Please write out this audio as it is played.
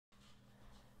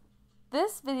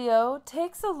This video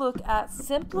takes a look at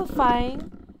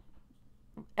simplifying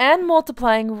and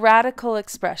multiplying radical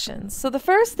expressions. So the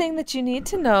first thing that you need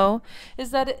to know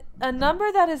is that a number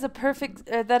that is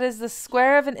the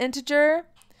square of an integer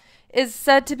is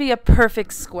said to be a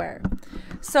perfect square.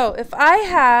 So if I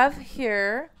have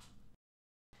here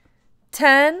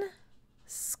 10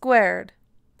 squared,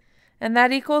 and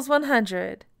that equals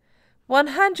 100,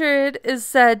 100 is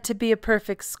said to be a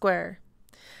perfect square.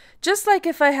 Just like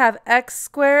if I have x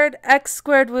squared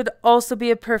would also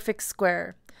be a perfect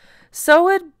square. So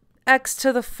would x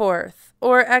to the fourth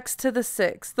or x to the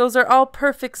sixth. Those are all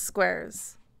perfect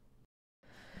squares.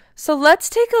 So let's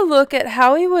take a look at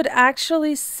how we would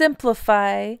actually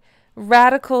simplify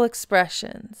radical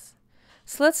expressions.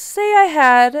 So let's say I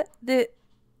had the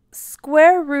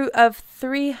square root of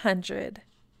 300.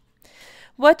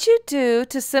 What you do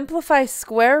to simplify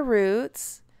square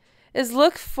roots is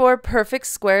look for perfect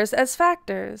squares as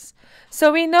factors.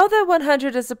 So we know that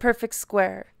 100 is a perfect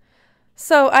square.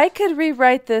 So I could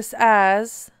rewrite this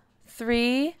as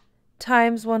 3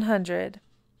 times 100.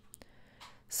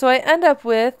 So I end up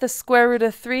with the square root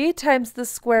of 3 times the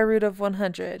square root of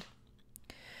 100.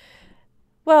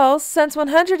 Well, since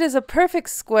 100 is a perfect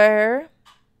square,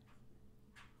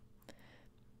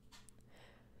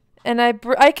 and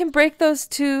I can break those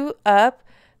two up,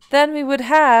 then we would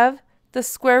have the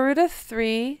square root of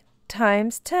 3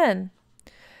 times 10.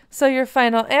 So your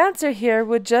final answer here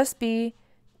would just be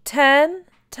 10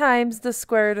 times the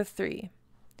square root of 3.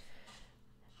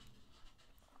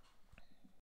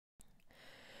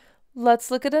 Let's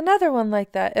look at another one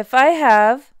like that. If I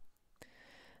have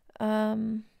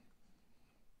the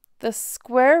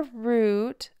square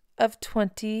root of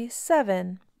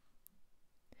 27.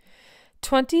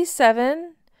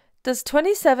 27, does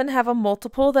 27 have a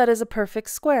multiple that is a perfect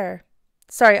square?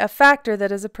 Sorry, a factor that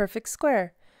is a perfect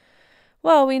square.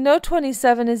 Well, we know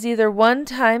 27 is either 1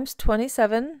 times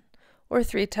 27 or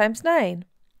 3 times 9.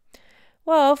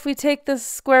 Well, if we take the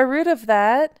square root of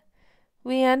that,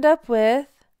 we end up with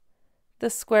the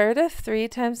square root of 3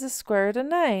 times the square root of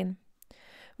 9.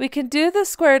 We can do the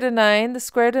square root of 9. The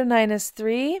square root of 9 is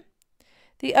 3.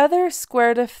 The other square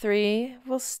root of 3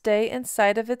 will stay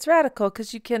inside of its radical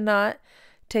because you cannot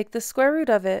take the square root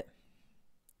of it.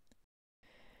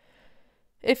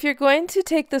 If you're going to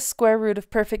take the square root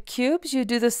of perfect cubes, you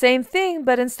do the same thing,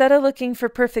 but instead of looking for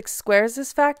perfect squares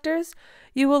as factors,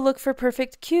 you will look for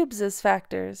perfect cubes as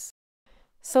factors.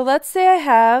 So let's say I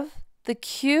have the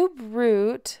cube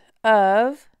root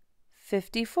of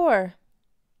 54.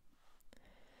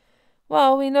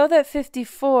 Well, we know that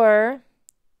 54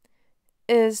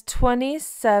 is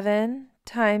 27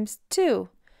 times 2.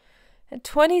 And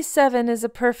 27 is a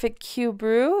perfect cube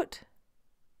root.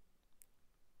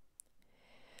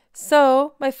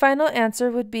 So my final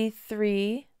answer would be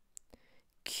 3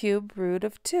 cube root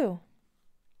of 2.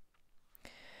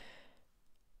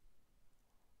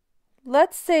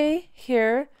 Let's say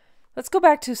here, let's go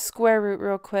back to square root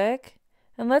real quick.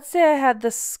 And let's say I had the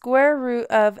square root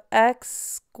of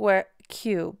x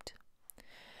cubed.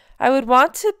 I would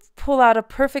want to pull out a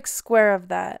perfect square of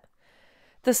that.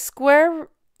 The square,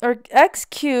 or x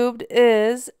cubed,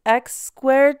 is x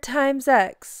squared times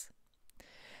x.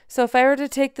 So if I were to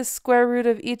take the square root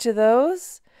of each of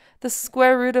those, the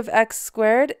square root of x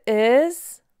squared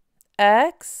is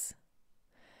x,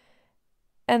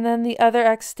 and then the other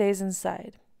x stays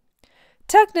inside.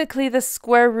 Technically, the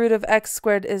square root of x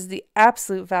squared is the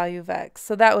absolute value of x,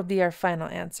 so that would be our final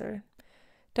answer.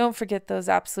 Don't forget those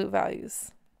absolute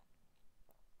values.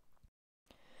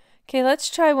 Okay, let's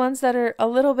try ones that are a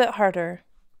little bit harder.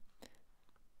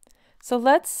 So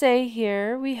let's say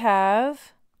here we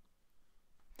have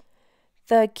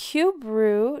the cube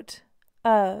root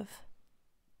of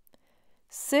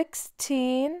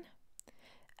 16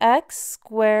 x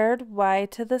squared y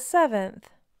to the 7th.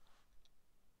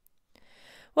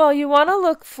 Well, you want to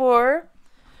look for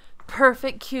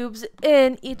perfect cubes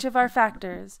in each of our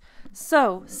factors.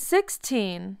 So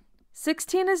 16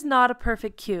 is not a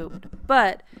perfect cube,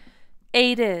 but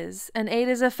 8 is, and 8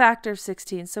 is a factor of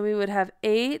 16. So we would have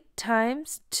 8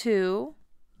 times 2.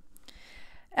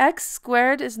 X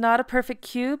squared is not a perfect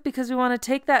cube because we want to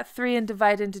take that 3 and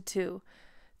divide into 2.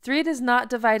 3 does not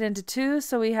divide into 2,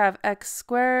 so we have x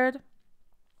squared.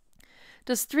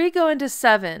 Does 3 go into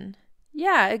 7?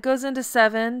 Yeah, it goes into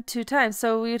 7 2 times.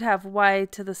 So we would have y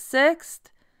to the 6th,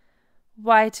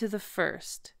 y to the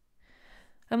 1st.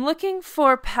 I'm looking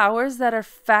for powers that are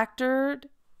factored,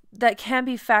 that can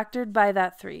be factored by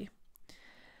that 3.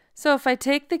 So if I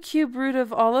take the cube root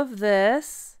of all of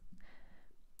this,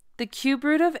 the cube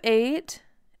root of 8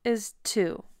 is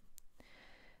 2.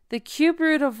 The cube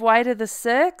root of y to the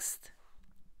 6th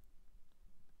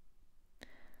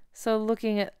So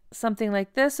looking at something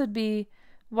like this would be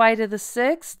y to the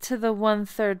 6th to the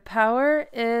 1/3 power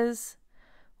is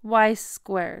y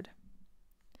squared.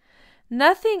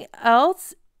 Nothing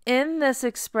else in this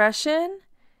expression,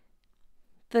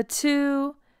 the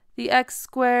 2, the x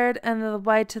squared, and the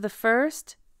y to the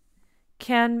 1st,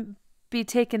 can be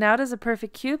taken out as a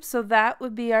perfect cube, so that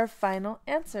would be our final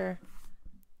answer.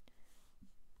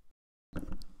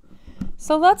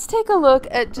 So let's take a look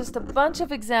at just a bunch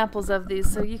of examples of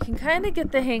these so you can kind of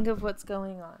get the hang of what's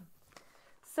going on.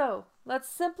 So let's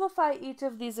simplify each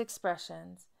of these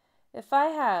expressions. If I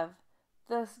have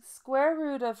the square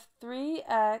root of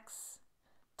 3x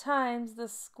times the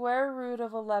square root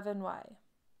of 11y.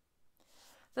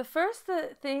 The first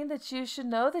thing that you should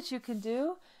know that you can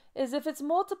do is if it's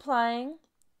multiplying,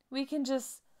 we can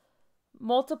just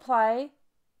multiply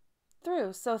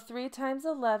through. So 3 times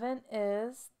 11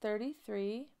 is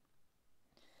 33.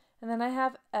 And then I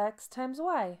have x times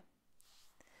y.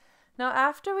 Now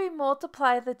after we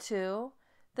multiply the two,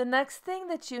 the next thing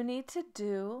that you need to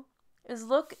do is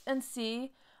look and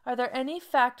see, are there any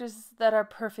factors that are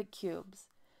perfect cubes?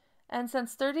 And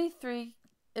since 33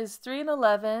 is 3 and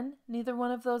 11, neither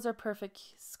one of those are perfect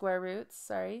square roots,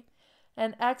 sorry.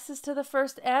 And x is to the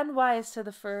 1st and y is to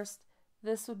the 1st,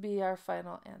 this would be our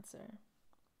final answer.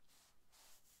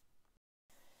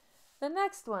 The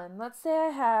next one, let's say I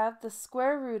have the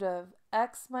square root of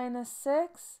x minus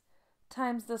 6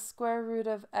 times the square root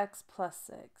of x plus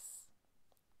 6.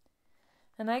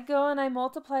 And I go and I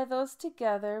multiply those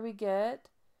together, we get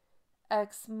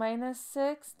x minus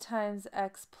 6 times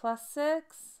x plus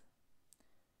 6,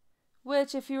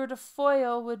 which if you were to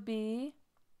FOIL would be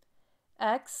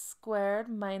x squared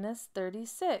minus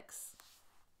 36.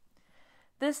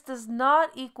 This does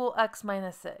not equal x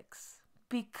minus 6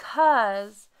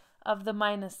 because of the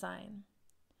minus sign.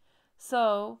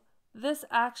 So this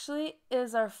actually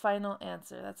is our final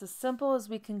answer. That's as simple as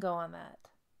we can go on that.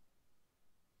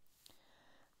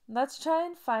 Let's try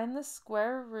and find the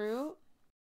square root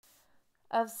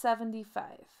of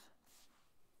 75.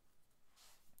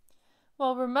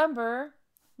 Well, remember,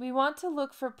 we want to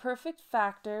look for perfect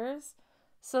factors.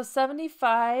 So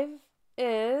 75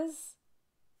 is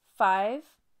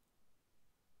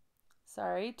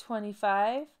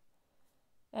 25,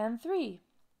 and 3.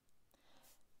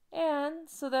 And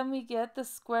so then we get the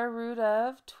square root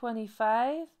of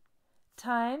 25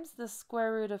 times the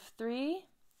square root of 3.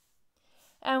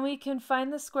 And we can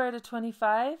find the square root of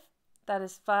 25, that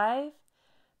is 5.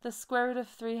 The square root of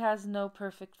 3 has no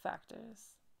perfect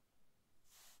factors.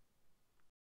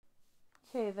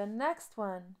 Okay, the next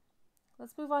one.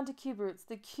 Let's move on to cube roots.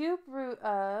 The cube root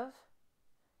of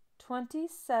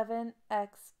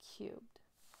 27x cubed.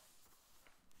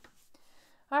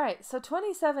 All right, so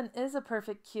 27 is a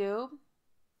perfect cube,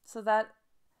 so that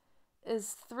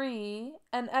is 3,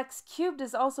 and x cubed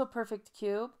is also a perfect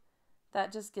cube.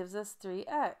 That just gives us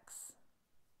 3x.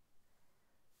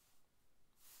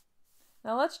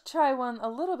 Now let's try one a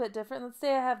little bit different. Let's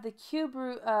say I have the cube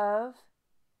root of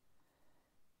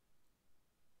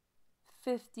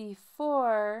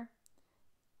 54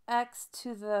 x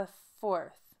to the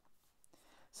 4th.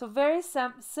 So very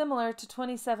similar to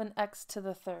 27x to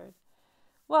the 3rd.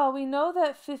 Well, we know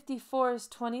that 54 is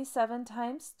 27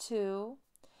 times 2,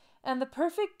 and the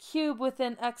perfect cube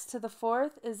within x to the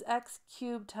 4th is x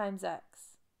cubed times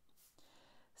x.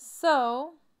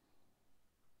 So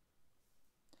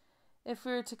if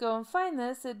we were to go and find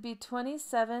this, it'd be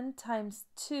 27 times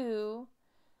 2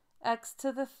 x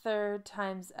to the 3rd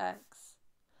times x.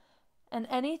 And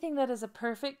anything that is a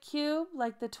perfect cube,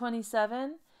 like the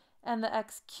 27 and the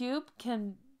x cubed,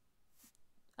 can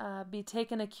be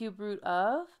taken a cube root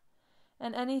of,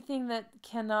 and anything that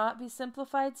cannot be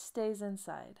simplified stays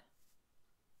inside.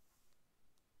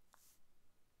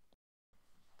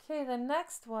 Okay, the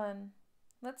next one.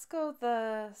 Let's go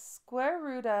the square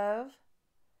root of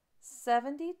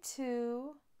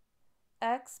 72x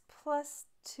plus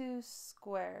 2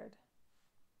 squared.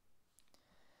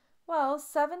 Well,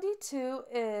 72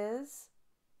 is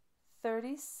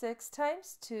 36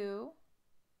 times 2,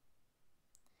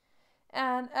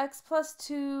 and x plus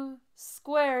 2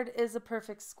 squared is a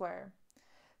perfect square.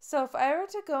 So if I were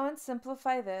to go and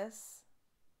simplify this,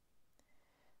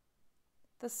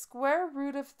 the square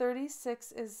root of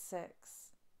 36 is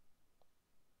 6.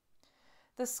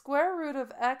 The square root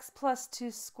of x plus 2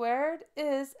 squared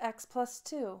is x plus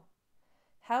 2.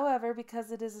 However, because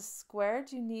it is a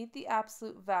squared, you need the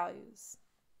absolute values.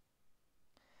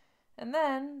 And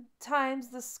then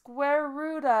times the square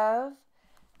root of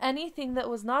anything that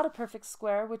was not a perfect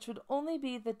square, which would only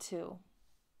be the 2.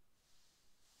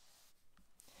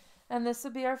 And this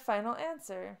would be our final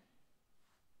answer.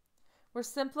 We're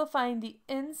simplifying the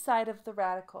inside of the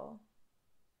radical.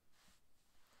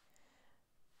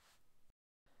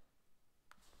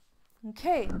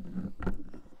 Okay,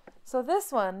 so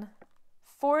this one,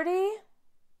 40,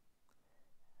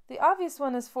 the obvious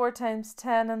one is 4 times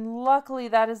 10, and luckily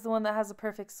that is the one that has a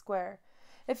perfect square.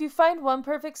 If you find one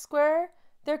perfect square,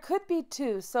 there could be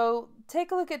two, so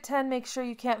take a look at 10, make sure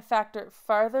you can't factor it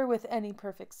farther with any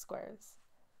perfect squares.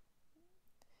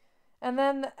 And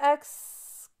then the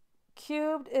x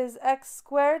cubed is x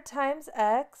squared times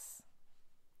x.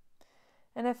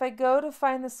 And if I go to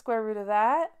find the square root of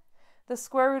that, the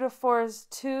square root of 4 is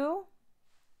 2.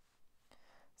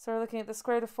 So we're looking at the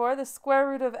square root of 4. The square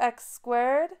root of x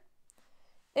squared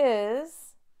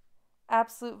is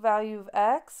absolute value of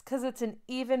x because it's an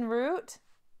even root.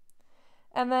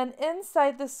 And then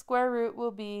inside the square root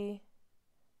will be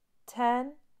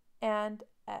 10 and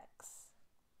x.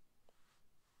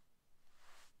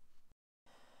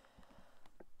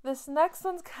 This next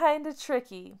one's kind of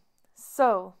tricky.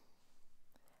 So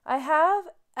I have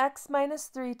x minus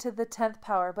 3 to the 10th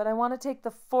power, but I want to take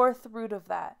the 4th root of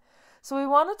that. So we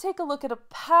want to take a look at a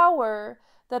power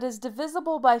that is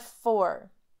divisible by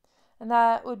 4, and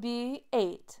that would be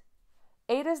 8.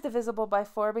 8 is divisible by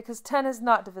 4 because 10 is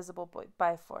not divisible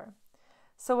by 4.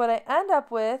 So what I end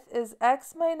up with is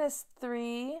x minus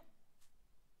 3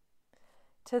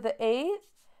 to the 8th,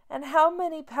 and how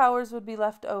many powers would be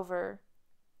left over?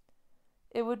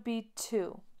 It would be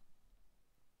 2.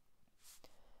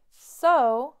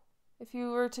 So if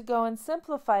you were to go and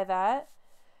simplify that,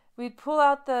 we'd pull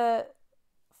out the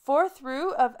 4th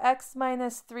root of x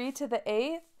minus 3 to the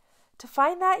 8th. To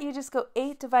find that, you just go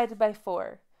 8 divided by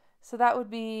 4. So that would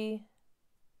be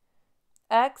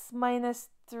x minus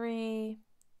 3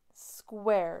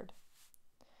 squared.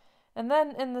 And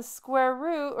then in the square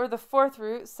root, or the 4th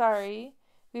root, sorry,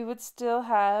 we would still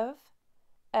have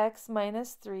x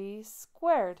minus 3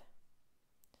 squared.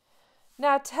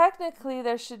 Now technically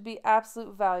there should be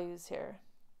absolute values here.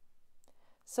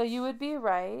 So you would be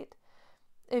right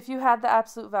if you had the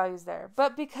absolute values there.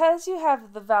 But because you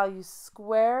have the value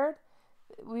squared,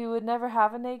 we would never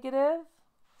have a negative,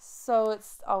 so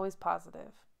it's always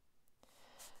positive.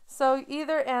 So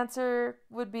either answer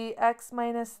would be x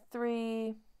minus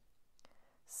 3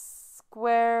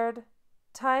 squared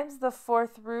times the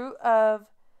 4th root of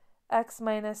x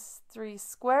minus 3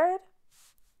 squared,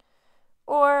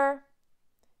 or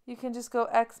you can just go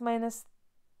x minus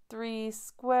 3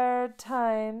 squared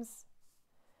times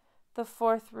the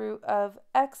 4th root of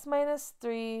x minus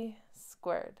 3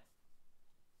 squared.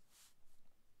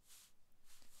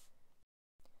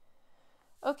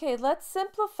 Okay, let's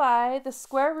simplify the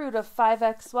square root of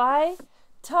 5xy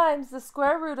times the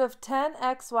square root of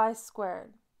 10xy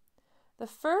squared. The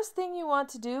first thing you want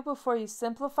to do before you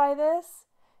simplify this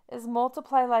is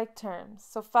multiply like terms.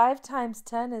 So 5 times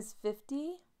 10 is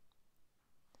 50.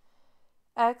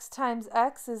 X times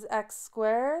x is x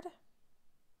squared.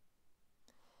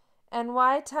 And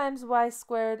y times y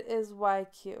squared is y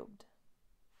cubed.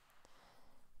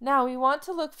 Now we want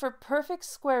to look for perfect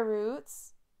square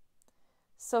roots.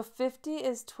 So 50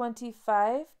 is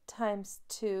 25 times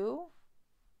 2.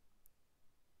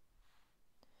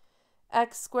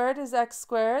 X squared is x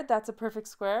squared, that's a perfect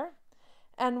square.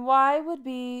 And y would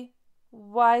be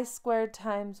y squared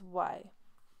times y.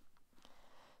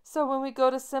 So when we go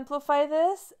to simplify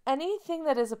this, anything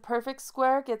that is a perfect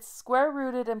square gets square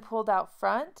rooted and pulled out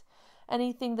front.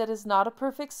 Anything that is not a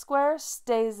perfect square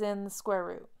stays in the square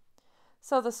root.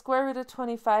 So the square root of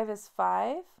 25 is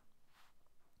 5.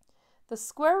 The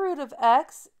square root of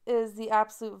x is the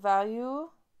absolute value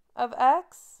of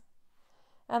x.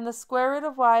 And the square root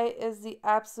of y is the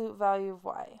absolute value of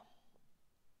y.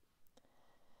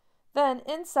 Then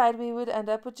inside we would end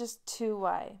up with just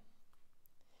 2y.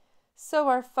 So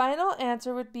our final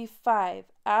answer would be 5,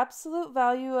 absolute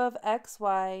value of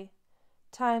xy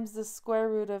times the square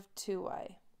root of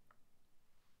 2y.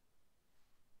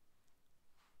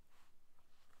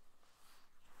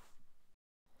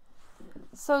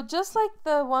 So just like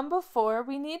the one before,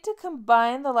 we need to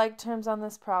combine the like terms on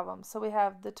this problem. So we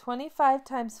have the 25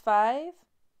 times 5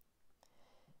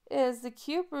 is the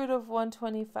cube root of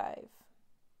 125.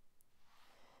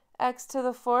 X to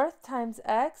the 4th times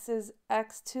x is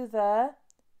x to the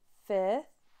 5th.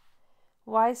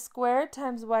 Y squared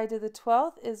times y to the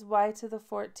 12th is y to the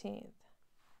 14th.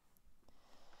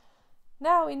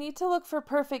 Now we need to look for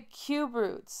perfect cube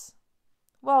roots.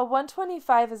 Well,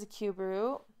 125 is a cube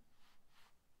root.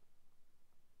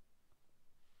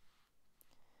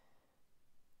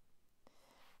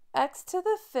 X to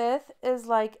the 5th is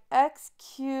like x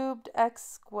cubed x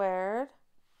squared.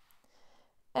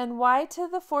 And y to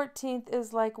the 14th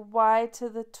is like y to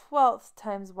the 12th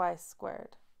times y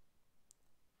squared.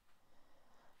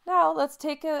 Now let's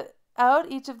take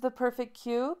out each of the perfect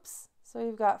cubes. So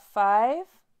we've got 5.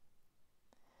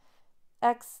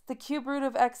 X, the cube root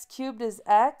of x cubed is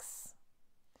x.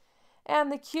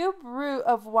 And the cube root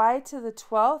of y to the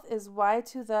 12th is y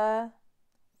to the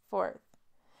 4th.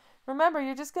 Remember,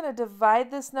 you're just going to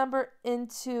divide this number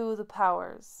into the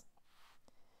powers.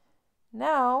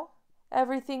 Now,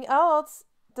 everything else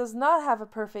does not have a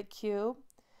perfect cube,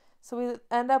 so we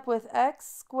end up with x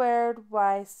squared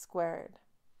y squared.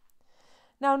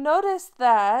 Now notice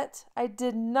that I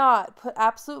did not put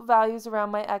absolute values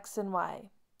around my x and y.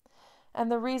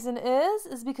 And the reason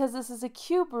is because this is a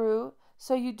cube root,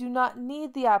 so you do not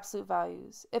need the absolute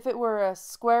values. If it were a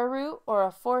square root or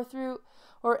a fourth root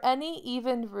or any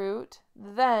even root,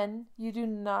 then you do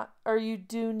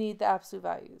need the absolute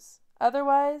values.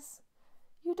 Otherwise,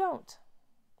 you don't.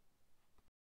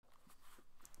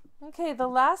 Okay, the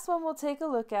last one we'll take a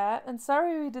look at, and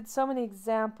sorry we did so many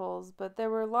examples, but there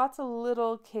were lots of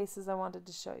little cases I wanted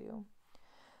to show you.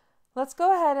 Let's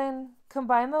go ahead and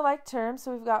combine the like terms.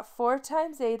 So we've got 4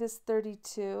 times 8 is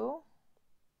 32.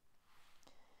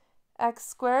 X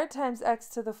squared times x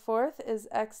to the 4th is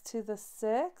x to the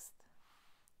 6th.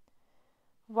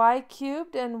 Y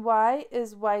cubed and y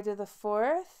is y to the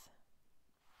 4th.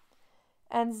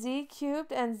 And z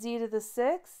cubed and z to the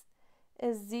 6th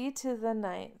is z to the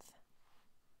 9th.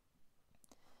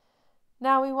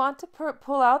 Now we want to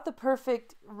pull out the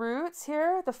perfect roots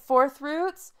here, the 4th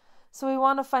roots. So we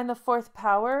want to find the 4th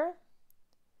power.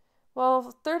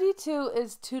 Well, 32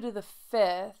 is 2 to the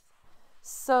 5th.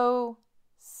 So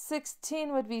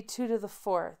 16 would be 2 to the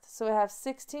 4th. So we have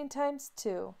 16 times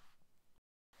 2.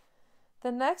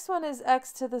 The next one is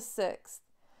x to the 6th.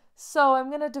 So I'm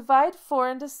going to divide 4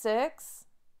 into 6.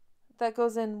 That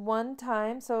goes in 1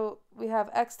 time. So we have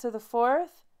x to the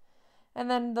 4th. And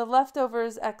then the leftover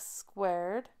is x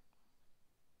squared.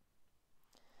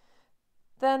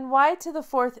 Then y to the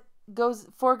 4th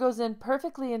 4 goes in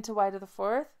perfectly into y to the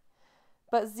 4th.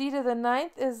 But z to the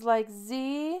 9th is like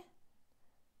z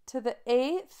to the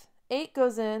 8th. 8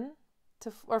 goes in,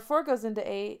 or 4 goes into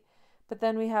 8. But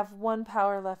then we have 1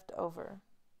 power left over.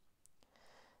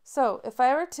 So if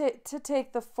I were to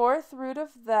take the 4th root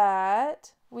of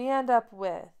that, we end up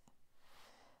with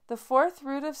the 4th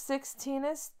root of 16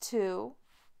 is 2.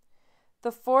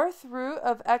 The 4th root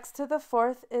of x to the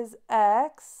 4th is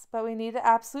x, but we need an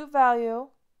absolute value.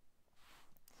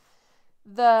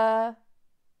 The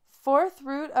 4th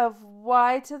root of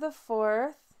y to the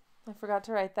 4th, I forgot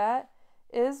to write that,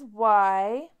 is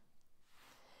y.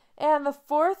 And the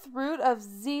 4th root of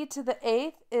z to the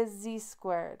 8th is z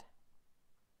squared.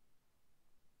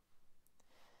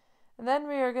 And then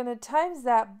we are going to times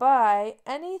that by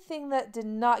anything that did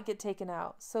not get taken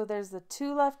out. So there's the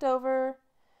 2 left over,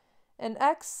 an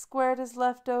x squared is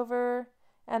left over,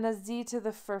 and a z to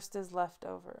the 1st is left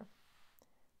over.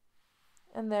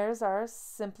 And there's our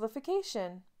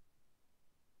simplification.